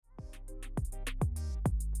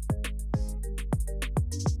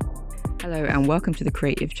Hello and welcome to the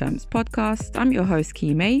Creative Champs podcast. I'm your host,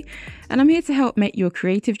 Key May, and I'm here to help make your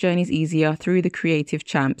creative journeys easier through the Creative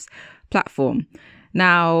Champs platform.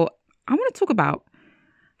 Now, I want to talk about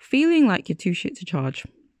feeling like you're too shit to charge.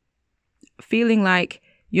 Feeling like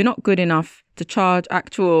you're not good enough to charge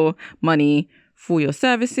actual money for your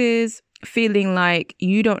services. Feeling like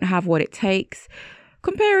you don't have what it takes.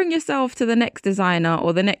 Comparing yourself to the next designer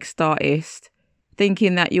or the next artist.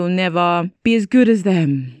 Thinking that you'll never be as good as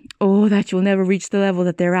them. Or that you'll never reach the level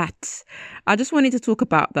that they're at. I just wanted to talk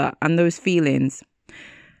about that and those feelings.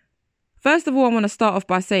 First of all, I want to start off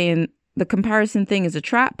by saying the comparison thing is a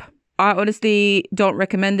trap. I honestly don't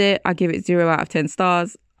recommend it. I give it 0 out of 10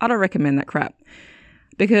 stars. I don't recommend that crap.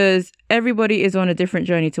 Because everybody is on a different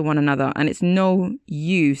journey to one another. And it's no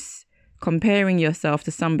use comparing yourself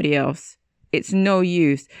to somebody else. It's no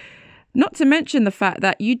use. Not to mention the fact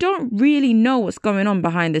that you don't really know what's going on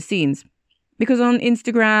behind the scenes. Because on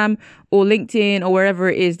Instagram or LinkedIn or wherever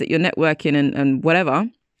it is that you're networking and whatever,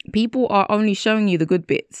 people are only showing you the good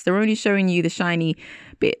bits. They're only showing you the shiny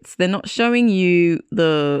bits. They're not showing you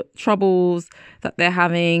the troubles that they're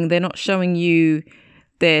having. They're not showing you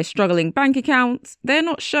their struggling bank accounts. They're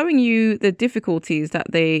not showing you the difficulties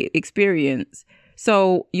that they experience.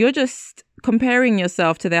 So you're just comparing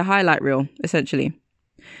yourself to their highlight reel, essentially.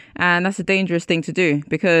 And that's a dangerous thing to do,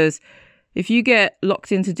 because if you get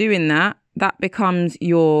locked into doing that, that becomes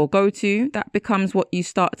your go-to. That becomes what you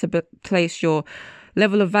start to place your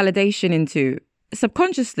level of validation into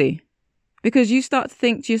subconsciously, because you start to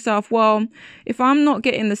think to yourself, well, if I'm not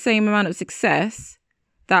getting the same amount of success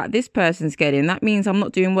that this person's getting, that means I'm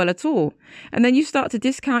not doing well at all. And then you start to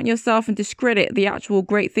discount yourself and discredit the actual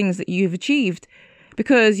great things that you've achieved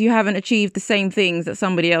because you haven't achieved the same things that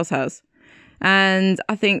somebody else has. And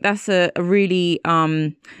I think that's a really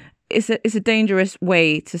it's a dangerous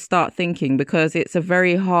way to start thinking, because it's a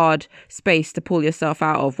very hard space to pull yourself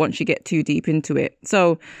out of once you get too deep into it.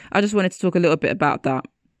 So I just wanted to talk a little bit about that.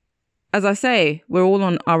 As I say, we're all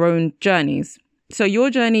on our own journeys. So your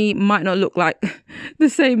journey might not look like the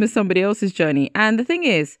same as somebody else's journey. And the thing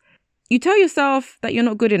is, you tell yourself that you're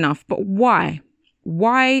not good enough, but why?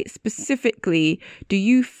 Why specifically do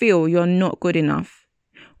you feel you're not good enough?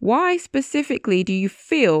 Why specifically do you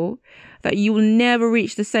feel that you will never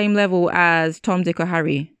reach the same level as Tom, Dick or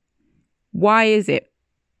Harry? Why is it?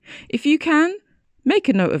 If you can, make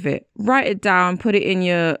a note of it. Write it down, put it in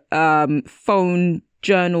your phone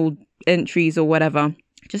journal entries or whatever.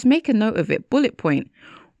 Just make a note of it, bullet point.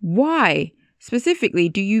 Why specifically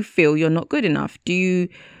do you feel you're not good enough? Do you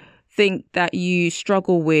think that you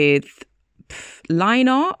struggle with line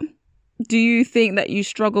art? Do you think that you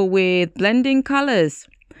struggle with blending colors?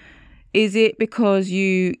 Is it because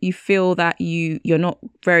you feel that you're not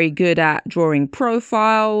very good at drawing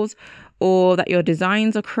profiles, or that your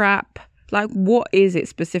designs are crap? Like, what is it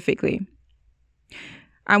specifically?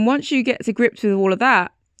 And once you get to grips with all of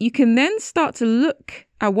that, you can then start to look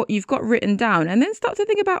at what you've got written down and then start to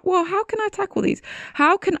think about, well, how can I tackle these?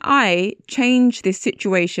 How can I change this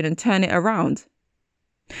situation and turn it around?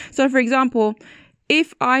 So, for example,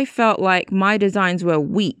 if I felt like my designs were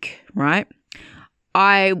weak, right?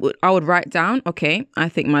 I would write down, okay, I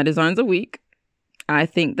think my designs are weak. I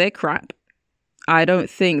think they're crap. I don't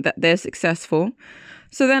think that they're successful.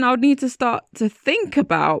 So then I would need to start to think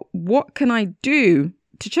about, what can I do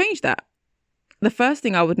to change that? The first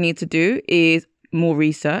thing I would need to do is more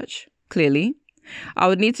research, clearly. I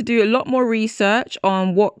would need to do a lot more research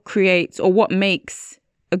on what creates or what makes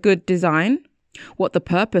a good design, what the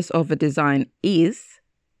purpose of a design is.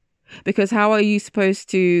 Because how are you supposed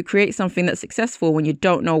to create something that's successful when you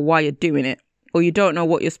don't know why you're doing it, or you don't know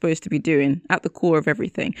what you're supposed to be doing at the core of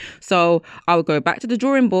everything? So I would go back to the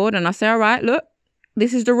drawing board and I say, all right, look,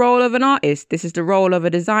 this is the role of an artist. This is the role of a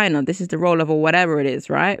designer. This is the role of a whatever it is,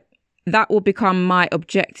 right? That will become my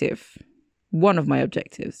objective, one of my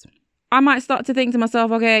objectives. I might start to think to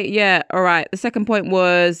myself, okay, yeah, all right. The second point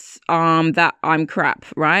was that I'm crap,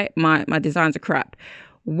 right? My designs are crap.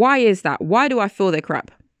 Why is that? Why do I feel they're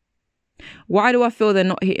crap? Why do I feel they're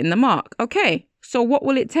not hitting the mark? Okay, so what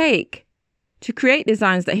will it take to create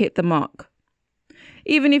designs that hit the mark?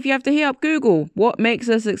 Even if you have to hit up Google, what makes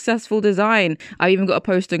a successful design? I've even got a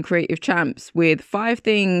post on Creative Champs with 5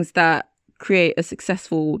 things that create a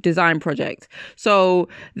successful design project. So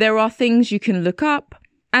there are things you can look up.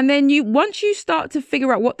 And then once you start to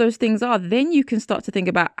figure out what those things are, then you can start to think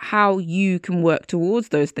about how you can work towards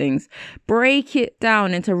those things. Break it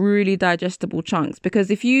down into really digestible chunks.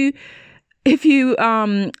 Because if you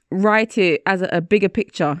write it as a bigger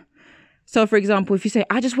picture, so for example, if you say,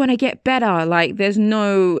 I just want to get better, like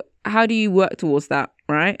how do you work towards that?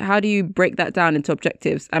 right? How do you break that down into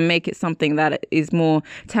objectives and make it something that is more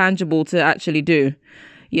tangible to actually do?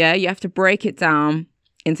 Yeah, you have to break it down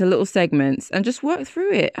into little segments and just work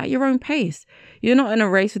through it at your own pace. You're not in a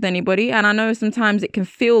race with anybody. And I know sometimes it can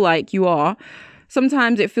feel like you are.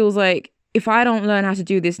 Sometimes it feels like, if I don't learn how to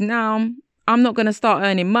do this now, I'm not going to start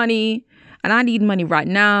earning money, and I need money right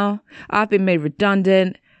now. I've been made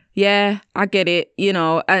redundant. Yeah, I get it,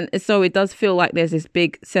 and so it does feel like there's this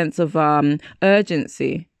big sense of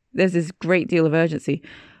urgency. There's this great deal of urgency,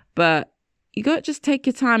 but you got to just take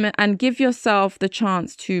your time and give yourself the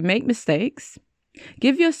chance to make mistakes.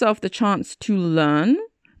 Give yourself the chance to learn.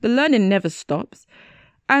 The learning never stops.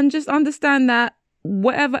 And just understand that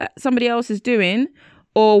whatever somebody else is doing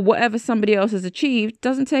or whatever somebody else has achieved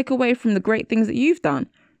doesn't take away from the great things that you've done.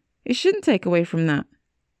 It shouldn't take away from that.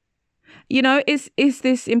 It's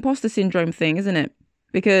this imposter syndrome thing, isn't it?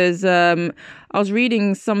 Because I was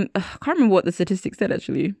reading I can't remember what the statistics said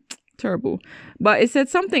actually. Terrible. But it said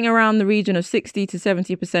something around the region of 60 to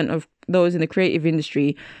 70% of those in the creative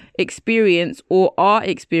industry experience or are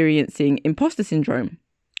experiencing imposter syndrome.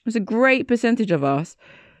 There's a great percentage of us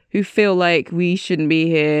who feel like we shouldn't be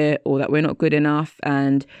here or that we're not good enough.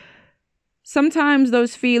 And sometimes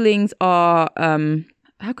those feelings are,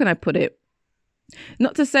 how can I put it?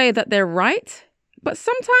 Not to say that they're right, but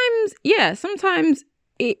sometimes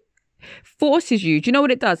it forces you. Do you know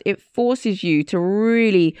what it does? It forces you to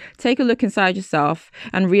really take a look inside yourself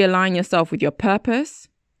and realign yourself with your purpose,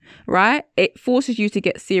 right? It forces you to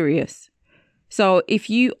get serious. So if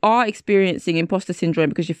you are experiencing imposter syndrome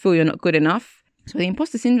because you feel you're not good enough, so the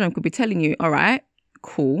imposter syndrome could be telling you, all right,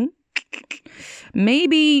 cool.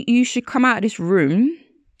 Maybe you should come out of this room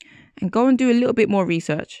and go and do a little bit more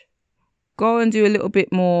research. Go and do a little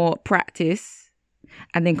bit more practice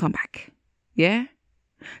and then come back. Yeah?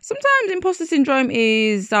 Sometimes imposter syndrome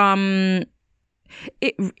is,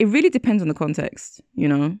 it really depends on the context,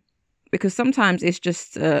 because sometimes it's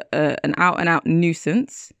just an out and out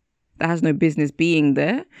nuisance that has no business being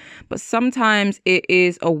there. But sometimes it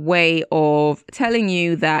is a way of telling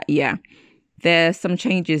you that, yeah, there's some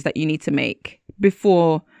changes that you need to make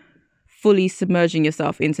before fully submerging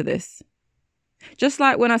yourself into this. Just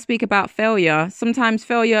like when I speak about failure, sometimes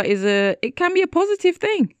failure it can be a positive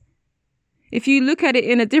thing. If you look at it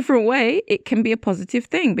in a different way, it can be a positive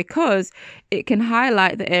thing because it can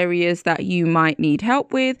highlight the areas that you might need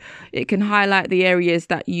help with. It can highlight the areas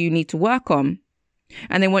that you need to work on.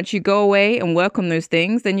 And then once you go away and work on those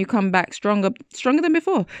things, then you come back stronger than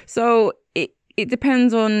before. So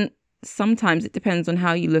sometimes it depends on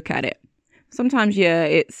how you look at it. Sometimes, yeah,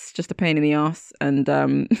 it's just a pain in the ass and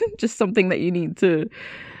just something that you need to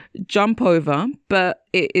jump over, but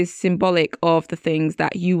it is symbolic of the things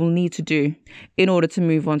that you will need to do in order to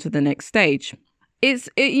move on to the next stage.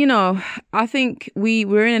 I think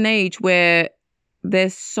we're in an age where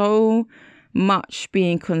there's so much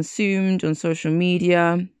being consumed on social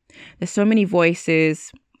media. There's so many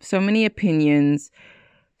voices, so many opinions,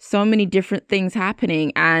 so many different things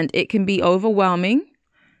happening, and it can be overwhelming,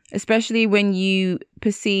 especially when you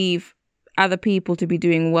perceive other people to be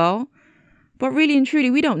doing well. But really and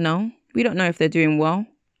truly, we don't know. We don't know if they're doing well.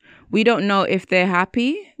 We don't know if they're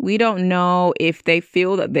happy. We don't know if they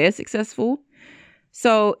feel that they're successful.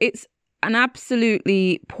 So it's an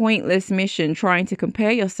absolutely pointless mission trying to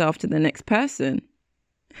compare yourself to the next person.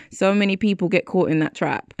 So many people get caught in that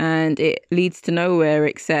trap and it leads to nowhere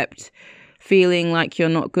except feeling like you're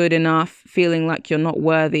not good enough, feeling like you're not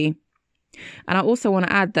worthy. And I also want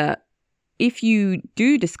to add that if you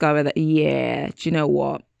do discover that, yeah, do you know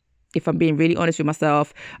what? If I'm being really honest with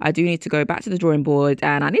myself, I do need to go back to the drawing board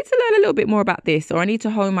and I need to learn a little bit more about this, or I need to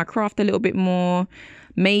hone my craft a little bit more.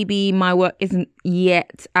 Maybe my work isn't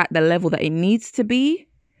yet at the level that it needs to be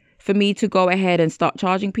for me to go ahead and start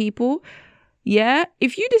charging people. Yeah,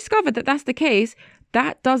 if you discover that that's the case,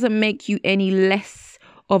 that doesn't make you any less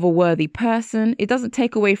of a worthy person. It doesn't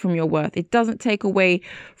take away from your worth. It doesn't take away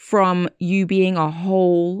from you being a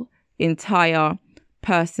whole, entire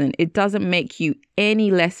person. It doesn't make you any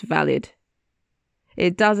less valid.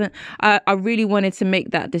 It doesn't. I really wanted to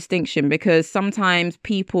make that distinction because sometimes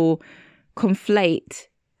people conflate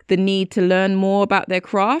the need to learn more about their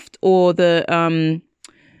craft or the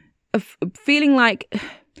feeling like,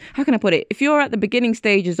 how can I put it? If you're at the beginning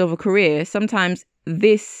stages of a career, sometimes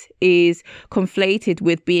this is conflated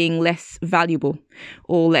with being less valuable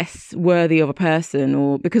or less worthy of a person,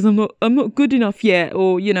 or because I'm not good enough yet,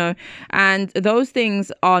 or, and those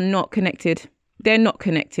things are not connected. They're not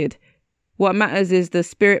connected. What matters is the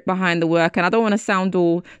spirit behind the work. And I don't want to sound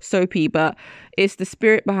all soapy, but it's the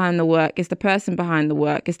spirit behind the work. It's the person behind the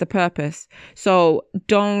work. It's the purpose. So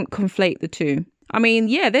don't conflate the two. I mean,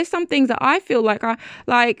 yeah, there's some things that I feel like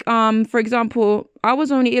for example, I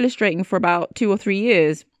was only illustrating for about 2 or 3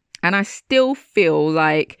 years, and I still feel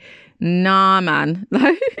like, nah, man,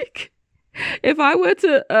 like if I were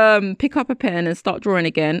to pick up a pen and start drawing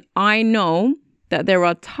again, I know that there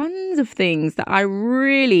are tons of things that I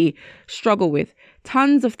really struggle with,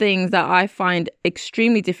 tons of things that I find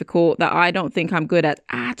extremely difficult that I don't think I'm good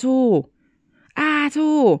at all.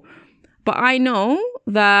 But I know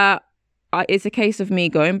that it's a case of me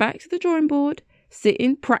going back to the drawing board,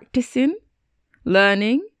 sitting, practicing,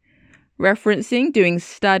 learning, referencing, doing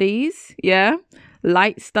studies,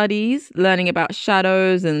 light studies, learning about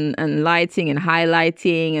shadows and lighting and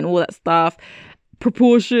highlighting and all that stuff,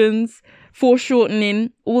 proportions,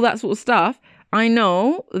 foreshortening, all that sort of stuff. I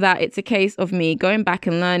know that it's a case of me going back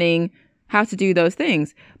and learning how to do those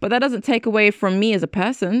things. But that doesn't take away from me as a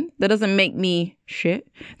person. That doesn't make me shit.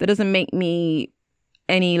 That doesn't make me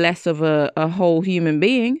any less of a whole human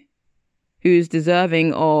being who's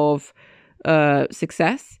deserving of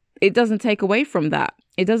success. It doesn't take away from that.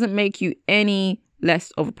 It doesn't make you any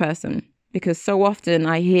less of a person, because so often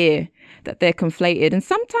I hear that they're conflated, and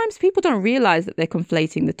sometimes people don't realize that they're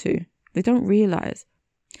conflating the two. They don't realize.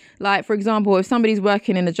 Like, for example, if somebody's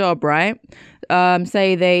working in a job, right?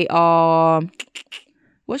 Say they are,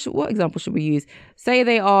 what example should we use? Say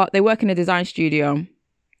they work in a design studio,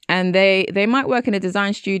 and they might work in a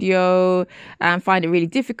design studio and find it really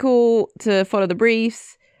difficult to follow the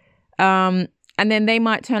briefs. And then they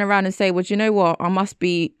might turn around and say, well, do you know what? I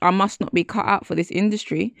must not be cut out for this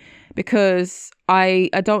industry because I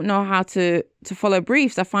don't know how to follow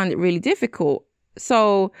briefs. I find it really difficult.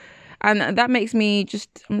 So, and that makes me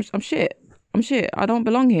I'm shit. I don't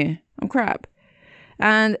belong here. I'm crap.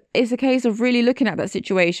 And it's a case of really looking at that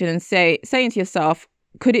situation and saying to yourself,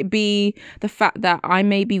 could it be the fact that I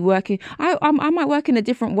may be working, I might work in a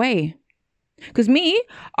different way? Because me,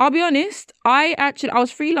 I'll be honest, I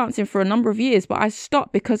was freelancing for a number of years, but I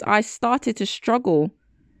stopped because I started to struggle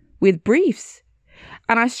with briefs.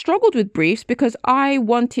 And I struggled with briefs because I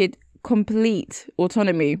wanted complete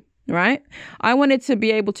autonomy, right? I wanted to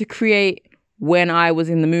be able to create when I was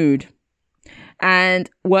in the mood.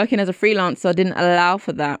 And working as a freelancer didn't allow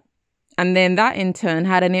for that. And then that in turn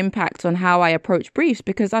had an impact on how I approach briefs,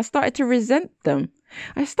 because I started to resent them.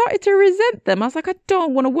 I was like, I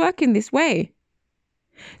don't want to work in this way.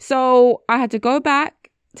 So I had to go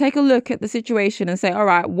back, take a look at the situation and say, all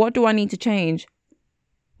right, what do I need to change?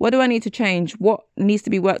 What needs to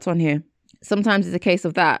be worked on here? Sometimes it's a case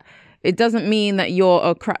of that. It doesn't mean that you're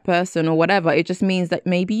a crap person or whatever. It just means that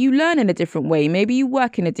maybe you learn in a different way. Maybe you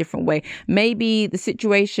work in a different way. Maybe the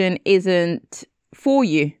situation isn't for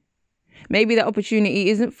you. Maybe that opportunity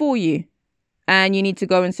isn't for you. And you need to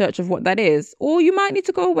go in search of what that is. Or you might need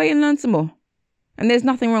to go away and learn some more. And there's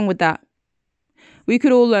nothing wrong with that. We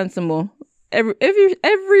could all learn some more.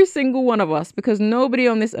 Every single one of us, because nobody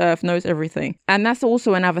on this earth knows everything. And that's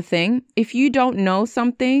also another thing. If you don't know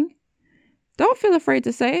something, don't feel afraid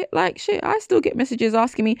to say it. Like, shit, I still get messages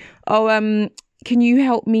asking me, can you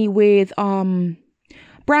help me with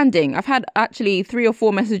branding? I've had actually 3 or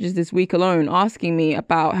 4 messages this week alone asking me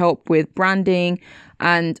about help with branding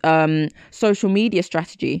and social media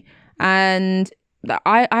strategy. And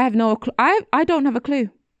I have no, I don't have a clue.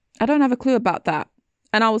 I don't have a clue about that.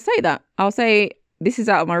 And I will say that. I'll say, this is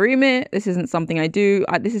out of my remit. This isn't something I do.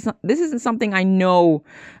 This isn't something I know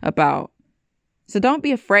about. So don't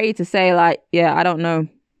be afraid to say, like, yeah, I don't know.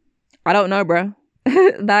 I don't know, bro.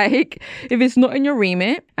 Like, if it's not in your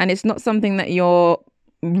remit and it's not something that you're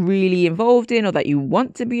really involved in or that you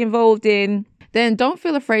want to be involved in, then don't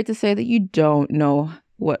feel afraid to say that you don't know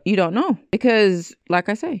what you don't know. Because, like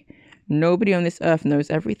I say, nobody on this earth knows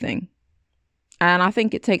everything. And I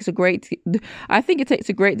think it takes a great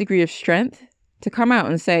degree of strength to come out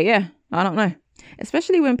and say, yeah, I don't know.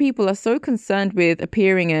 Especially when people are so concerned with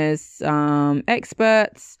appearing as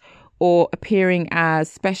experts or appearing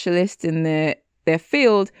as specialists in their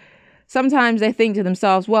field. Sometimes they think to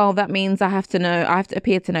themselves, well, that means I have to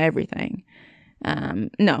appear to know everything.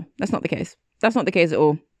 No, that's not the case. That's not the case at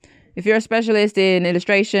all. If you're a specialist in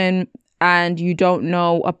illustration and you don't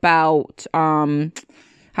know about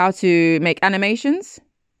how to make animations,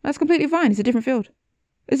 that's completely fine. It's a different field.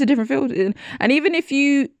 And even if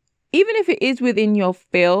it is within your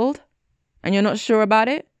field and you're not sure about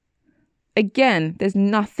it, again, there's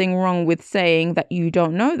nothing wrong with saying that you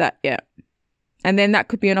don't know that yet. And then that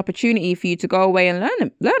could be an opportunity for you to go away and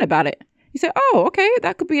learn about it. You say, oh, okay,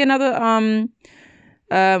 that could be another,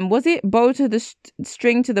 was it bow to the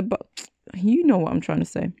string to the bow? You know what I'm trying to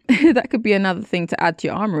say. That could be another thing to add to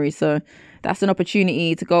your armory. So that's an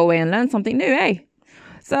opportunity to go away and learn something new. Hey,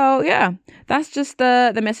 So yeah, that's just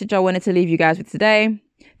the message I wanted to leave you guys with today.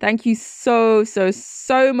 Thank you so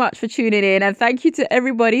much for tuning in, and thank you to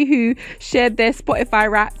everybody who shared their Spotify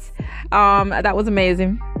Wrapped. That was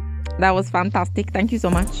amazing. That was fantastic. Thank you so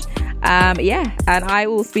much. And I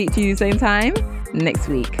will speak to you same time next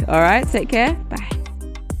week. All right, take care. Bye.